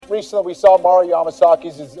recently we saw Mario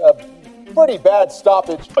Yamasaki's is a pretty bad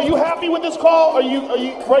stoppage. Are you happy with this call? Are you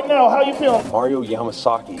right now? How are you feeling? Mario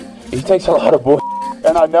Yamasaki, he takes a lot of bull,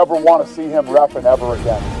 and I never want to see him reffing ever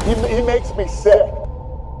again. He makes me sick.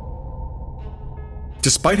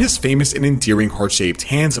 Despite his famous and endearing heart-shaped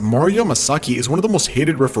hands, Mario Yamasaki is one of the most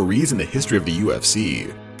hated referees in the history of the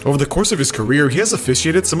UFC. Over the course of his career, he has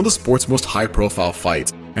officiated some of the sport's most high-profile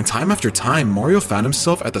fights, and time after time, Mario found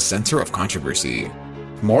himself at the center of controversy.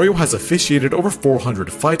 Mario has officiated over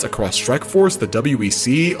 400 fights across Strikeforce, the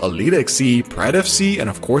WEC, Elite XC, Pride FC, and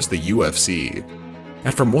of course the UFC.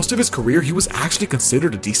 And for most of his career, he was actually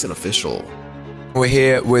considered a decent official. We're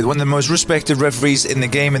here with one of the most respected referees in the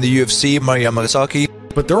game in the UFC, Mario Yamasaki.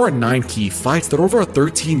 But there are 9 key fights that over a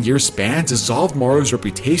 13-year span dissolved Mario's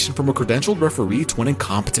reputation from a credentialed referee to an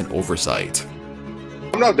incompetent oversight.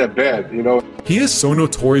 I'm not that bad, you know. He is so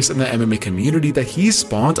notorious in the MMA community that he's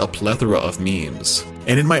spawned a plethora of memes.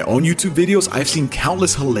 And in my own YouTube videos, I've seen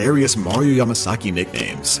countless hilarious Mario Yamasaki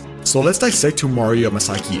nicknames. So let's dissect who Mario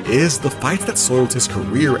Yamasaki is, the fights that soiled his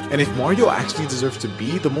career, and if Mario actually deserves to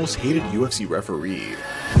be the most hated UFC referee.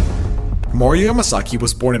 Mario Yamasaki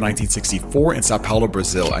was born in 1964 in Sao Paulo,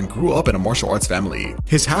 Brazil, and grew up in a martial arts family.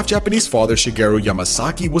 His half-Japanese father, Shigeru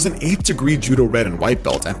Yamasaki, was an 8th-degree judo red and white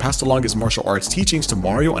belt and passed along his martial arts teachings to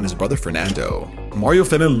Mario and his brother Fernando. Mario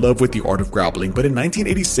fell in love with the art of grappling, but in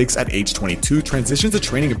 1986, at age 22, transitioned to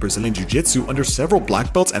training in Brazilian Jiu-Jitsu under several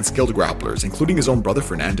black belts and skilled grapplers, including his own brother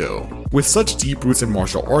Fernando. With such deep roots in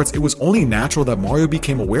martial arts, it was only natural that Mario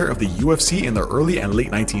became aware of the UFC in the early and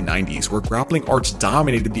late 1990s, where grappling arts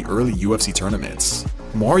dominated the early UFC tournaments.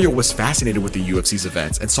 Mario was fascinated with the UFC's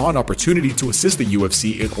events and saw an opportunity to assist the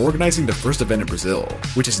UFC in organizing the first event in Brazil,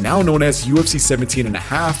 which is now known as UFC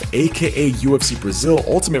 17.5, aka UFC Brazil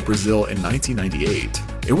Ultimate Brazil in 1998.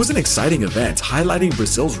 It was an exciting event highlighting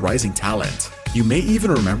Brazil's rising talent. You may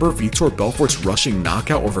even remember Vitor Belfort's rushing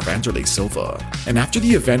knockout over Vanderlei Silva. And after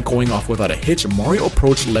the event going off without a hitch, Mario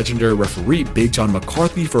approached legendary referee Big John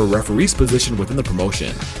McCarthy for a referee's position within the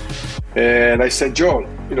promotion. And I said, John,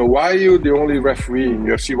 why are you the only referee in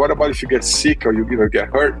UFC? What about if you get sick or you get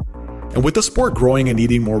hurt? And with the sport growing and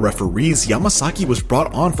needing more referees, Yamasaki was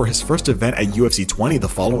brought on for his first event at UFC 20 the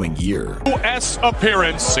following year. US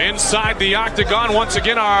appearance inside the octagon. Once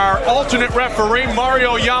again, our alternate referee,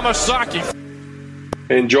 Mario Yamasaki.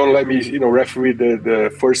 And John let me, referee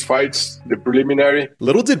the first fights, the preliminary.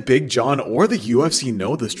 Little did Big John or the UFC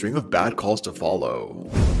know the string of bad calls to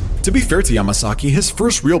follow. To be fair to Yamasaki, his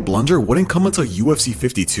first real blunder wouldn't come until UFC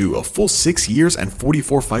 52, a full 6 years and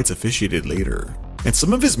 44 fights officiated later. And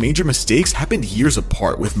some of his major mistakes happened years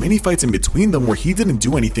apart, with many fights in between them where he didn't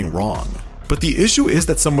do anything wrong. But the issue is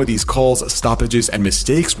that some of these calls, stoppages, and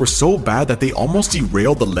mistakes were so bad that they almost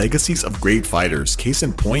derailed the legacies of great fighters, case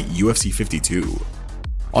in point UFC 52.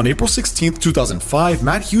 On April 16, 2005,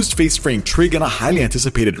 Matt Hughes faced Frank Trigg in a highly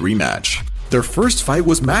anticipated rematch. Their first fight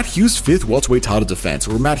was Matt Hughes' 5th welterweight title defense,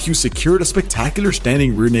 where Matt Hughes secured a spectacular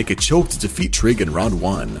standing rear naked choke to defeat Trigg in round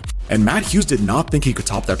 1. And Matt Hughes did not think he could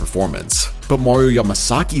top that performance. But Mario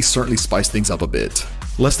Yamasaki certainly spiced things up a bit.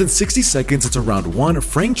 Less than 60 seconds into round 1,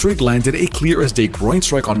 Frank Trigg landed a clear as day groin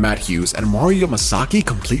strike on Matt Hughes, and Mario Yamasaki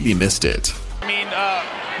completely missed it.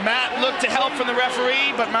 Matt looked to help from the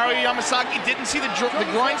referee, but Mario Yamasaki didn't see the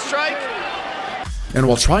groin strike. And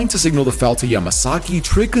while trying to signal the foul to Yamasaki,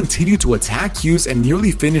 Trigg continued to attack Hughes and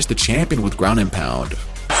nearly finished the champion with ground and pound.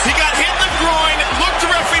 He got hit in the groin, looked to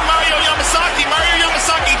referee Mario Yamasaki. Mario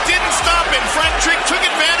Yamasaki didn't stop it. Frank Trigg took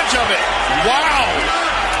advantage of it. Wow!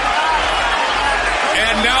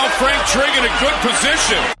 And now Frank Trigg in a good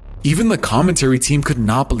position. Even the commentary team could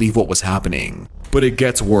not believe what was happening. But it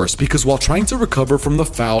gets worse, because while trying to recover from the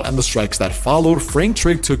foul and the strikes that followed, Frank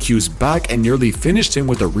Trigg took Hughes back and nearly finished him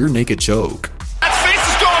with a rear naked choke. That face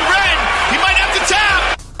is going red! He might have to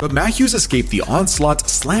tap! But Matt Hughes escaped the onslaught,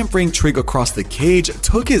 slammed Frank Trigg across the cage,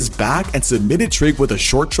 took his back, and submitted Trigg with a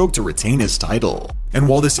short choke to retain his title. And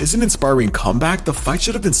while this is an inspiring comeback, the fight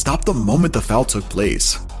should have been stopped the moment the foul took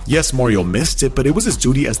place. Yes, Mario missed it, but it was his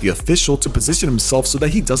duty as the official to position himself so that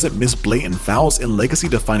he doesn't miss blatant fouls in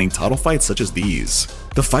legacy-defining title fights such as these.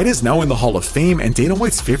 The fight is now in the Hall of Fame and Dana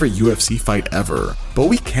White's favorite UFC fight ever, but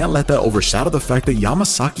we can't let that overshadow the fact that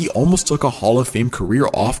Yamasaki almost took a Hall of Fame career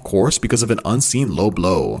off course because of an unseen low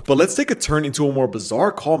blow. But let's take a turn into a more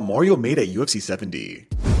bizarre call Mario made at UFC 70.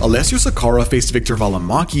 Alessio Sakara faced Victor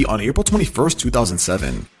Valimaki on April 21st,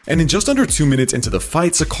 2007. And in just under 2 minutes into the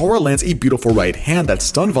fight, Sakara lands a beautiful right hand that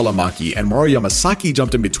stunned Valimaki, and Mario Yamasaki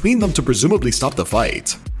jumped in between them to presumably stop the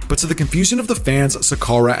fight. But to the confusion of the fans,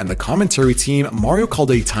 Sakara, and the commentary team, Mario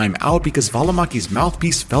called a timeout because Valimaki's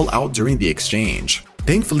mouthpiece fell out during the exchange.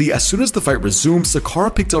 Thankfully, as soon as the fight resumed,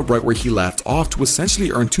 Sakara picked up right where he left off to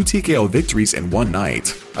essentially earn 2 TKO victories in one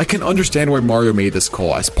night. I can understand why Mario made this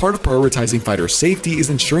call, as part of prioritizing fighters' safety is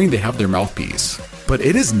ensuring they have their mouthpiece. But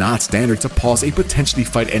it is not standard to pause a potentially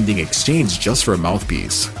fight-ending exchange just for a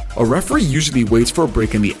mouthpiece. A referee usually waits for a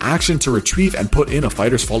break in the action to retrieve and put in a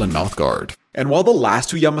fighter's fallen mouthguard. And while the last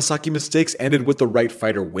 2 Yamasaki mistakes ended with the right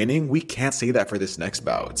fighter winning, we can't say that for this next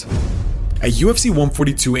bout. At UFC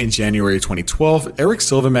 142 in January 2012, Eric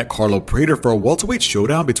Silva met Carlo Prater for a welterweight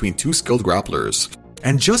showdown between 2 skilled grapplers.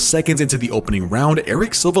 And just seconds into the opening round,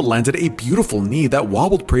 Eric Silva landed a beautiful knee that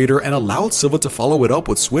wobbled Prater and allowed Silva to follow it up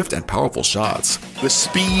with swift and powerful shots. The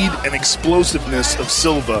speed and explosiveness of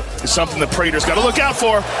Silva is something that Prater's got to look out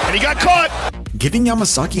for, and he got caught! Giving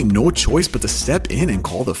Yamasaki no choice but to step in and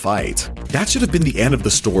call the fight. That should have been the end of the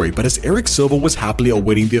story, but as Eric Silva was happily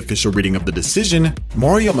awaiting the official reading of the decision,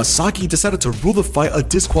 Mario Yamasaki decided to rule the fight a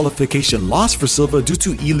disqualification loss for Silva due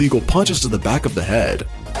to illegal punches to the back of the head.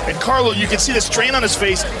 And Carlo, you can see the strain on his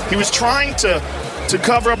face. He was trying to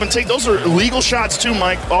cover up and take. Those are illegal shots too,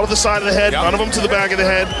 Mike. All to the side of the head, none of them to the back of the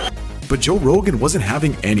head. But Joe Rogan wasn't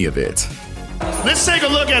having any of it. Let's take a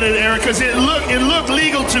look at it, Eric, because it looked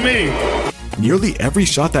legal to me. Nearly every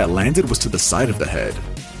shot that landed was to the side of the head.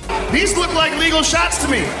 These look like legal shots to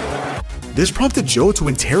me. This prompted Joe to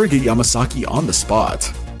interrogate Yamasaki on the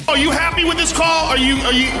spot. Are you happy with this call? Are you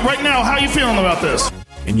right now, how are you feeling about this?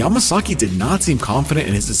 And Yamasaki did not seem confident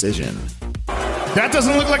in his decision. That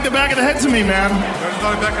doesn't look like the back of the head to me, man. That's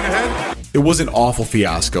not the back of the head? It was an awful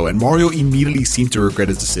fiasco, and Mario immediately seemed to regret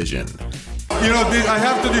his decision. You know, I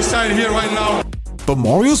have to decide here right now. But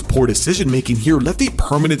Mario's poor decision-making here left a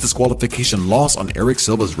permanent disqualification loss on Eric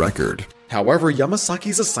Silva's record. However,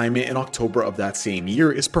 Yamasaki's assignment in October of that same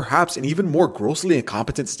year is perhaps an even more grossly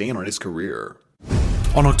incompetent stain on his career.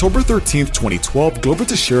 On October 13th, 2012, Glover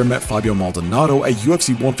Teixeira met Fabio Maldonado at UFC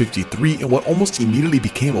 153 in what almost immediately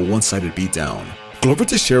became a one-sided beatdown. Glover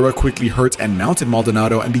Teixeira quickly hurt and mounted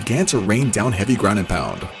Maldonado and began to rain down heavy ground and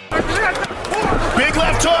pound. Big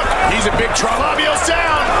left hook! He's in big trouble. Fabio's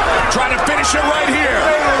down! Trying to finish it right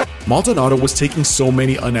here! Maldonado was taking so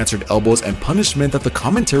many unanswered elbows and punishment that the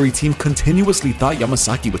commentary team continuously thought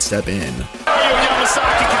Yamasaki would step in. Mario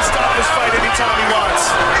Yamasaki can stop this fight anytime he wants.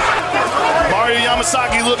 Mario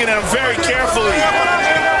Yamasaki looking at him very carefully.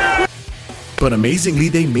 But amazingly,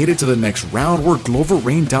 they made it to the next round where Glover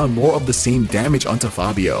rained down more of the same damage onto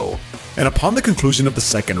Fabio. And upon the conclusion of the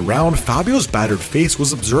second round, Fabio's battered face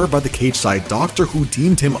was observed by the cage-side doctor who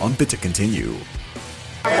deemed him unfit to continue.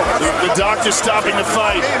 The doctor's stopping the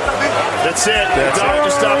fight. That's it. The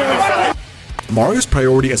doctor's stopping the fight. Mario's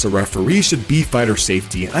priority as a referee should be fighter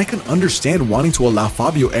safety, and I can understand wanting to allow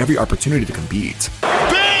Fabio every opportunity to compete.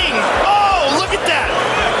 Bang! Oh, look at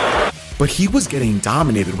that! But he was getting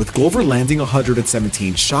dominated, with Glover landing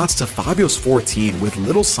 117 shots to Fabio's 14 with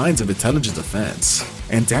little signs of intelligent defense.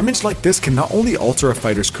 And damage like this can not only alter a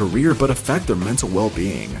fighter's career, but affect their mental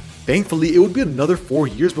well-being. Thankfully, it would be another 4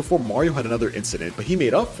 years before Mario had another incident, but he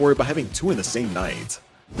made up for it by having 2 in the same night.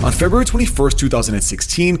 On February 21st,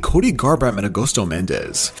 2016, Cody Garbrandt met Augusto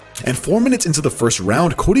Mendes. And 4 minutes into the first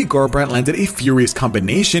round, Cody Garbrandt landed a furious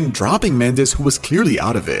combination, dropping Mendes, who was clearly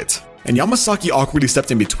out of it. And Yamasaki awkwardly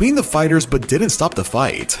stepped in between the fighters but didn't stop the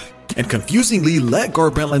fight. And confusingly let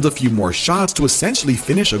Garbrandt land a few more shots to essentially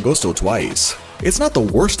finish Augusto twice. It's not the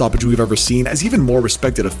worst stoppage we've ever seen, as even more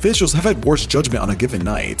respected officials have had worse judgment on a given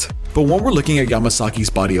night. But when we're looking at Yamasaki's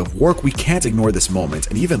body of work, we can't ignore this moment,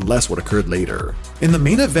 and even less what occurred later. In the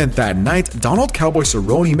main event that night, Donald Cowboy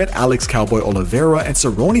Cerrone met Alex Cowboy Oliveira, and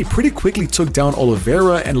Cerrone pretty quickly took down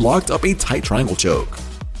Oliveira and locked up a tight triangle choke.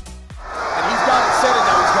 And he's got it set it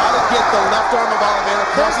now. He's got to get the left arm of Oliveira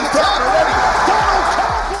across his down already.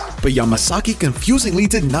 But Yamasaki confusingly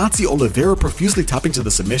did not see Oliveira profusely tapping to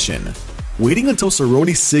the submission, waiting until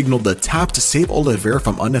Cerrone signaled the tap to save Oliveira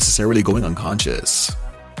from unnecessarily going unconscious.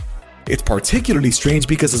 It's particularly strange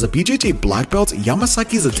because as a BJJ black belt,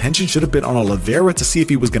 Yamasaki's attention should have been on Oliveira to see if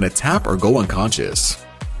he was going to tap or go unconscious.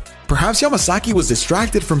 Perhaps Yamasaki was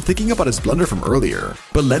distracted from thinking about his blunder from earlier,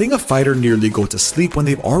 but letting a fighter nearly go to sleep when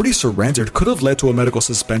they've already surrendered could have led to a medical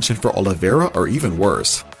suspension for Oliveira or even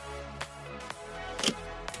worse.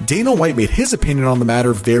 Dana White made his opinion on the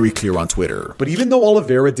matter very clear on Twitter, but even though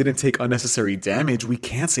Oliveira didn't take unnecessary damage, we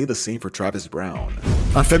can't say the same for Travis Brown.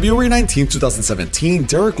 On February 19, 2017,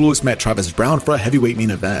 Derek Lewis met Travis Brown for a heavyweight main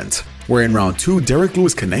event, where in round 2, Derek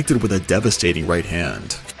Lewis connected with a devastating right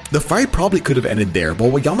hand. The fight probably could have ended there, but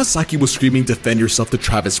while Yamasaki was screaming "defend yourself" to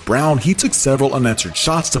Travis Brown, he took several unanswered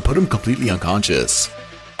shots to put him completely unconscious.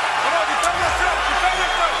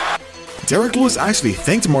 Derek Lewis actually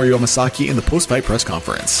thanked Mario Yamasaki in the post-fight press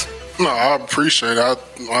conference. No, I appreciate it.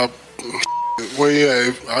 Well,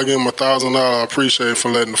 yeah, I give him $1,000. I appreciate it for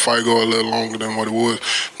letting the fight go a little longer than what it was,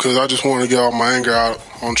 because I just wanted to get all my anger out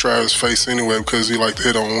on Travis' face anyway, because he liked to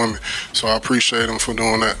hit on women. So I appreciate him for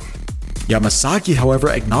doing that. Yamasaki, however,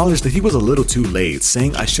 acknowledged that he was a little too late,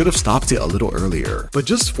 saying I should have stopped it a little earlier. But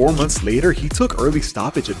just 4 months later, he took early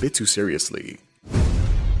stoppage a bit too seriously.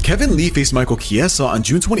 Kevin Lee faced Michael Chiesa on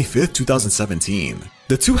June 25, 2017.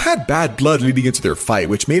 The two had bad blood leading into their fight,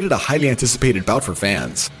 which made it a highly anticipated bout for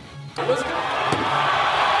fans.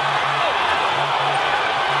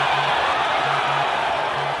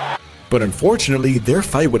 But unfortunately, their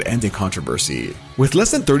fight would end in controversy. With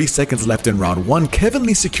less than 30 seconds left in round 1, Kevin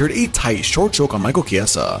Lee secured a tight short choke on Michael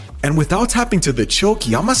Chiesa. And without tapping to the choke,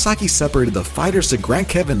 Yamasaki separated the fighters to grant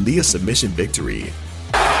Kevin Lee a submission victory.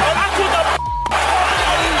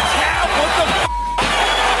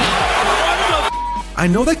 I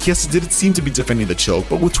know that Chiesa didn't seem to be defending the choke,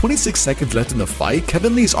 but with 26 seconds left in the fight,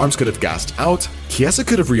 Kevin Lee's arms could have gassed out, Chiesa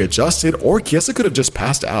could have readjusted, or Chiesa could have just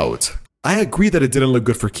passed out. I agree that it didn't look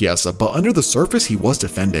good for Chiesa, but under the surface, he was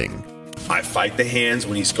defending. I fight the hands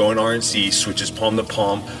when he's going RNC, switches palm to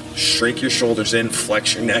palm, shrink your shoulders in,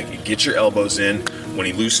 flex your neck, and get your elbows in. When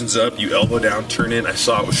he loosens up, you elbow down, turn in. I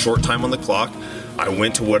saw it with short time on the clock. I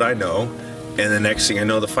went to what I know, and the next thing I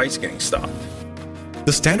know, the fight's getting stopped.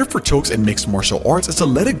 The standard for chokes in mixed martial arts is to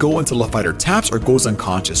let it go until a fighter taps or goes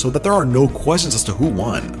unconscious so that there are no questions as to who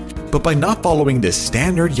won. But by not following this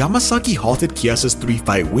standard, Yamasaki halted Chiesa's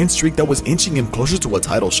 3-fight win streak that was inching him closer to a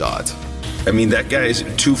title shot. I mean, that guy's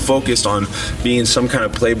too focused on being some kind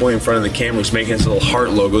of playboy in front of the cameras, making his little heart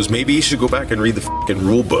logos. Maybe he should go back and read the fucking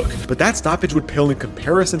rule book. But that stoppage would pale in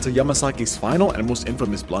comparison to Yamasaki's final and most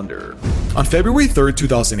infamous blunder. On February 3rd,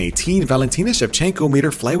 2018, Valentina Shevchenko made her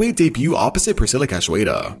flyweight debut opposite Priscilla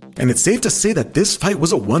Cachoeira. And it's safe to say that this fight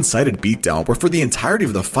was a one-sided beatdown, where for the entirety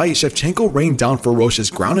of the fight, Shevchenko rained down ferocious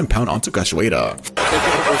ground and pound onto Cachoeira.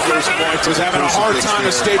 Was having a hard time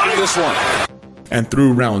escaping this one. And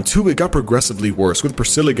through round 2, it got progressively worse, with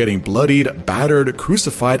Priscilla getting bloodied, battered,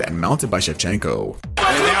 crucified, and mounted by Shevchenko.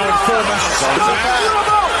 And now in full mount.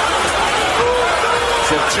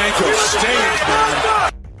 Shevchenko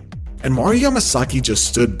staying. And Mario Yamasaki just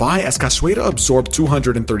stood by as Cachoeira absorbed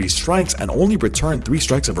 230 strikes and only returned 3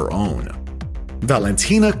 strikes of her own.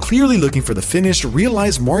 Valentina, clearly looking for the finish,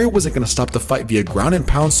 realized Mario wasn't going to stop the fight via ground and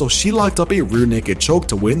pound, so she locked up a rear naked choke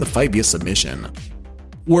to win the fight via submission.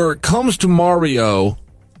 Where it comes to Mario,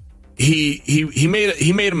 he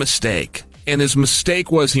made a mistake, and his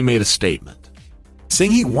mistake was he made a statement,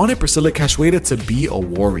 saying he wanted Priscilla Cachoeira to be a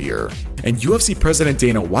warrior, and UFC President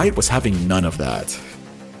Dana White was having none of that.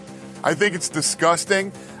 I think it's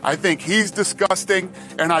disgusting. I think he's disgusting,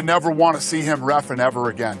 and I never want to see him reffing ever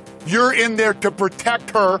again. You're in there to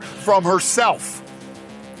protect her from herself.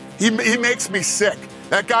 He makes me sick.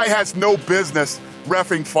 That guy has no business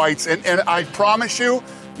reffing fights, and I promise you,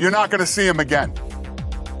 you're not going to see him again.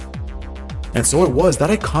 And so it was that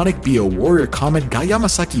iconic "Be a Warrior" comment got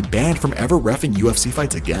Yamasaki banned from ever reffing UFC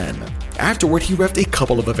fights again. Afterward, he reffed a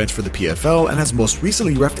couple of events for the PFL and has most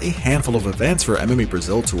recently reffed a handful of events for MMA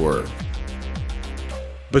Brazil Tour.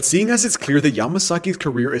 But seeing as it's clear that Yamasaki's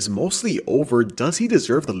career is mostly over, does he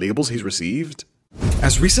deserve the labels he's received?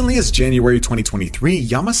 As recently as January 2023,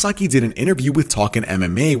 Yamasaki did an interview with Talkin'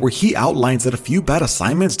 MMA where he outlines that a few bad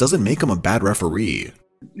assignments doesn't make him a bad referee.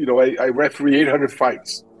 You know, I referee 800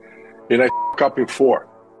 fights, and I up in 4.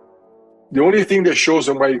 The only thing that shows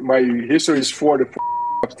on my history is 4 the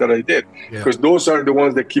ups that I did, because those are the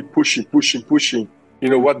ones that keep pushing. You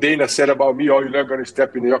know, what Dana said about me, oh, you're not going to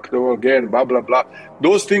step in the octagon again, blah, blah, blah.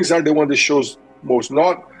 Those things are the one that shows most,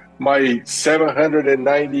 not my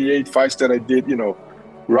 798 fights that I did, you know,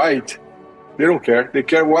 right. They don't care. They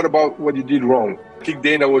care what about what you did wrong. I think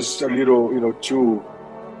Dana was a little, you know, too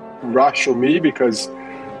rush on me because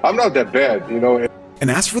I'm not that bad, you know. And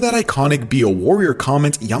as for that iconic "Be a Warrior"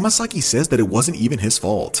 comment, Yamasaki says that it wasn't even his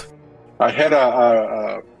fault. I had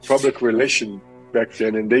a public relation back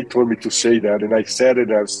then, and they told me to say that, and I said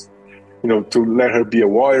it as, you know, to let her be a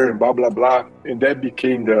warrior and blah, blah, blah. And that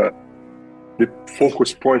became the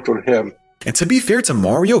focus point on him. And to be fair to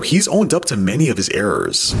Mario, he's owned up to many of his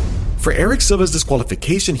errors. For Eric Silva's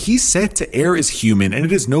disqualification, he said to err is human and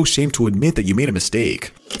it is no shame to admit that you made a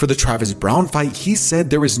mistake. For the Travis Brown fight, he said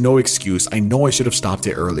there is no excuse, I know I should have stopped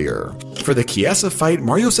it earlier. For the Chiesa fight,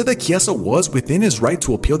 Mario said that Chiesa was within his right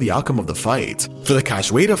to appeal the outcome of the fight. For the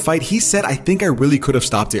Cachoeira fight, he said, I think I really could have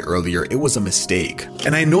stopped it earlier, it was a mistake.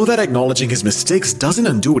 And I know that acknowledging his mistakes doesn't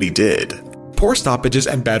undo what he did. poor stoppages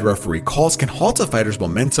and bad referee calls can halt a fighter's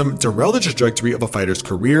momentum, derail the trajectory of a fighter's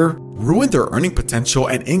career, ruin their earning potential,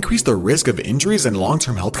 and increase the risk of injuries and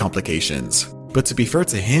long-term health complications. But to be fair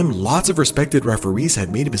to him, lots of respected referees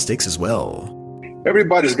have made mistakes as well.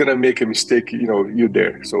 Everybody's gonna make a mistake, you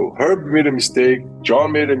there. So Herb made a mistake,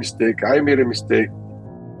 John made a mistake, I made a mistake.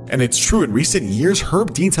 And it's true, in recent years,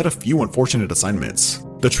 Herb Dean's had a few unfortunate assignments.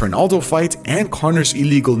 The Trinaldo fight and Connor's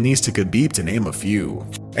illegal knees to Khabib, to name a few.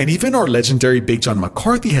 And even our legendary Big John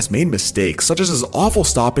McCarthy has made mistakes, such as his awful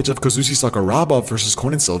stoppage of Kazushi Sakuraba versus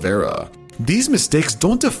Conan Silveira. These mistakes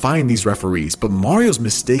don't define these referees, but Mario's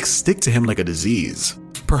mistakes stick to him like a disease.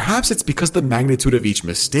 Perhaps it's because the magnitude of each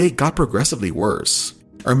mistake got progressively worse.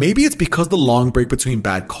 Or maybe it's because the long break between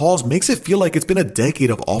bad calls makes it feel like it's been a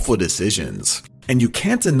decade of awful decisions. And you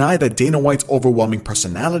can't deny that Dana White's overwhelming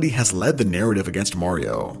personality has led the narrative against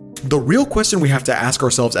Mario. The real question we have to ask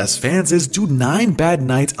ourselves as fans is, do 9 bad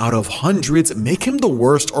nights out of hundreds make him the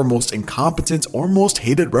worst or most incompetent or most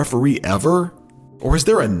hated referee ever? Or is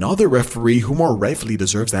there another referee who more rightfully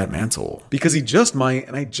deserves that mantle? Because he just might,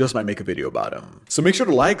 and I just might make a video about him. So make sure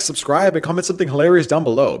to like, subscribe, and comment something hilarious down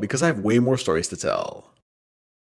below, because I have way more stories to tell.